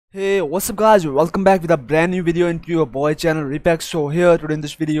Hey, what's up guys, welcome back with a brand new video into your boy channel RiPEX. So here today in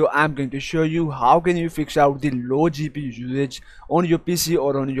this video I'm going to show you how can you fix out the low GPU usage on your PC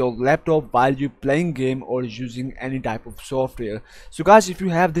or on your laptop while you playing game or using any type of software. So guys, if you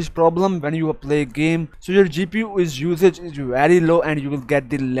have this problem when you play game, so your GPU usage is very low and you will get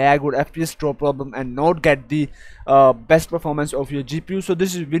the lag or FPS drop problem and not get the best performance of your GPU. So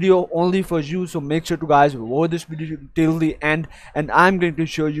this is video only for you, so make sure to guys watch this video till the end and I'm going to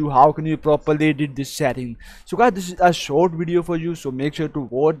show you how can you properly did this setting. So guys, this is a short video for you, so make sure to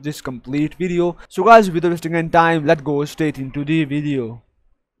watch this complete video. So guys, without wasting any time, let's go straight into the video.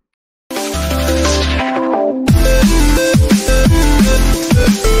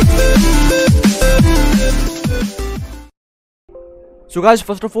 So guys,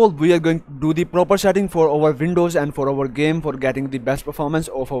 first of all we are going to do the proper setting for our Windows and for our game for getting the best performance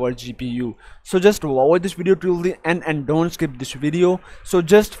of our GPU. So just watch this video till the end and don't skip this video. So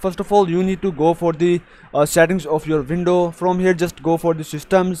just first of all you need to go for the settings of your window. From here just go for the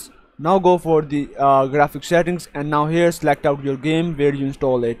systems. Now go for the graphic settings and now here select out your game where you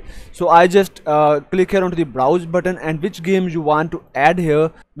install it. So I just click here onto the browse button and which game you want to add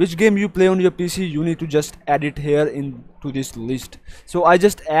here, which game you play on your PC, you need to just add it here into this list. So I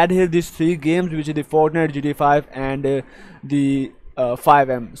just add here these three games, which is the Fortnite, GTA 5 and the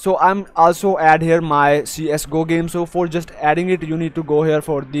 5M. So I'm also add here my CSGO game. So for just adding it you need to go here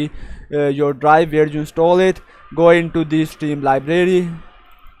for the your drive where you install it, go into the Steam library,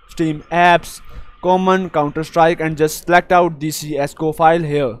 Steam apps, common, Counter-Strike and just select out the CSGO file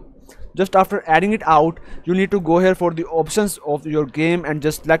here. Just after adding it out you need to go here for the options of your game and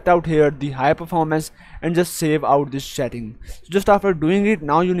just select out here the high performance and just save out this setting. So just after doing it,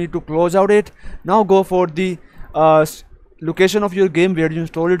 now you need to close out it. Now go for the location of your game where you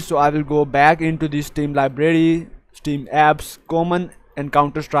install it. So I will go back into the Steam library, Steam apps, common and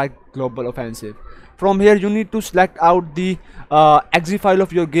Counter-Strike global offensive. From here you need to select out the exe file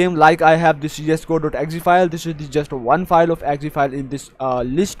of your game. Like I have the csgo.exe file. This is just one file of exe file in this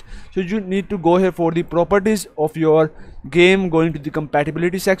list. So you need to go here for the properties of your game, go into the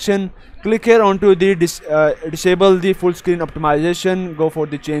compatibility section, click here onto the disable the full screen optimization, go for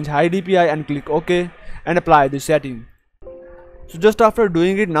the change high DPI and click OK and apply the setting. So just after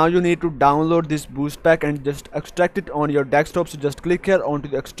doing it, now you need to download this boost pack and just extract it on your desktop. So just click here onto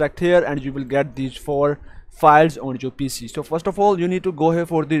the extract here and you will get these 4 files on your PC. So first of all you need to go here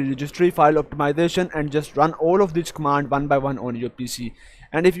for the registry file optimization and just run all of these commands one by one on your PC.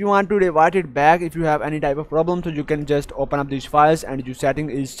 And if you want to revert it back, if you have any type of problem, so you can just open up these files and your setting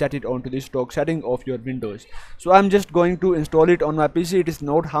is set it onto the stock setting of your Windows. So I'm just going to install it on my PC. It is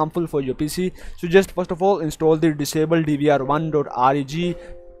not harmful for your PC. So just first of all install the disable dvr1.reg,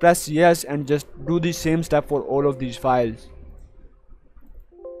 press yes and just do the same step for all of these files.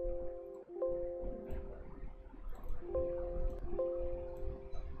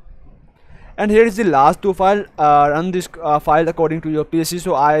 And here is the last 2 file. Run this file according to your PC.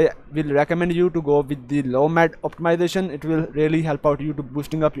 So I will recommend you to go with the low mat optimization. It will really help out you to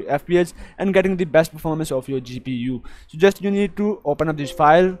boosting up your FPS and getting the best performance of your GPU. So just you need to open up this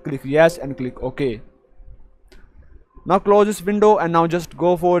file, click yes and click OK. Now close this window and now just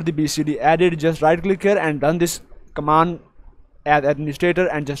go for the BCD edit. Just right click here and run this command as administrator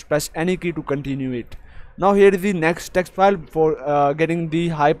and just press any key to continue it. Now here is the next text file for getting the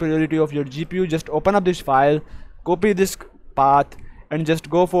high priority of your GPU. Just open up this file, copy this path and just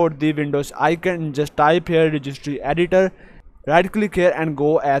go for the Windows icon and just type here registry editor, right click here and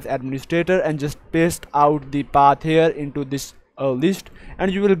go as administrator and just paste out the path here into this list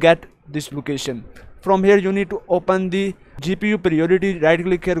and you will get this location. From here you need to open the GPU priority, right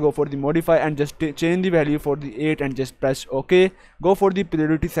click here, go for the modify and just change the value for the 8 and just press OK. Go for the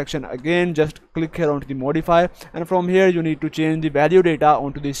priority section again, just click here onto the modify and from here you need to change the value data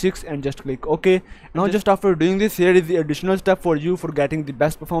onto the 6 and just click OK. Now just after doing this, here is the additional step for you for getting the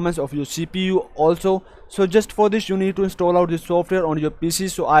best performance of your CPU also. So just for this you need to install out this software on your PC.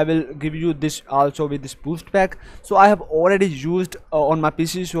 So I will give you this also with this boost pack. So I have already used on my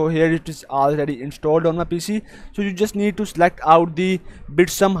PC, so here it is already installed on my PC. So you just need to select out the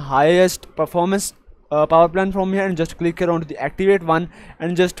Bitsum highest performance power plan from here and just click here on the activate one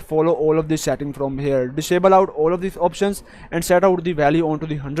and just follow all of this setting from here. Disable out all of these options and set out the value onto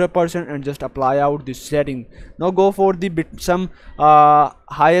the 100% and just apply out this setting. Now go for the Bitsum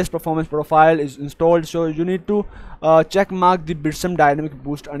highest performance profile is installed. So you need to check mark the Bitsum dynamic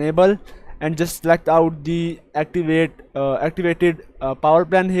boost enable and just select out the activated power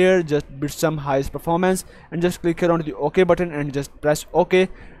plan here, just Bitsum highest performance and just click here on the OK button and just press OK.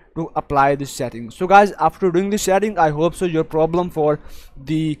 to apply this setting. So guys, after doing this setting, I hope so your problem for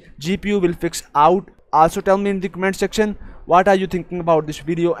the GPU will fix out. Also tell me in the comment section what are you thinking about this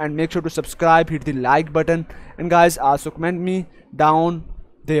video, and make sure to subscribe, hit the like button, and guys also comment me down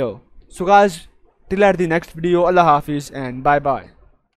there. So guys, till at the next video, Allah Hafiz and bye bye.